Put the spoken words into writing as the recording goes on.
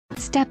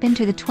step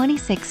into the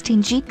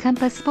 2016 Jeep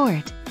Compass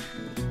Sport.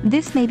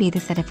 This may be the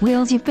set of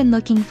wheels you've been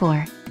looking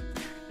for.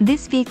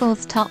 This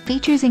vehicle's top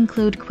features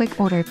include quick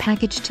order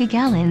package 2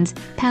 gallons,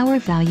 power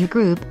value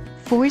group,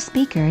 4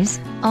 speakers,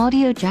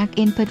 audio jack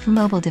input for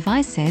mobile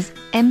devices,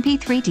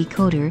 MP3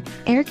 decoder,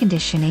 air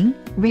conditioning,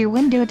 rear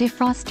window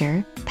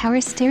defroster,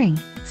 power steering,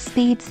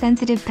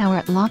 speed-sensitive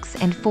power locks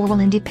and 4-wheel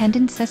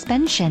independent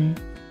suspension.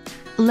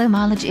 Low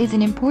mileage is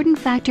an important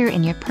factor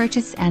in your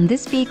purchase, and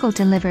this vehicle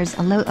delivers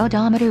a low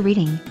odometer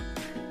reading.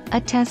 A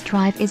test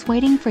drive is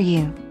waiting for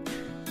you.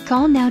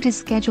 Call now to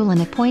schedule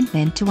an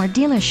appointment to our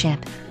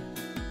dealership.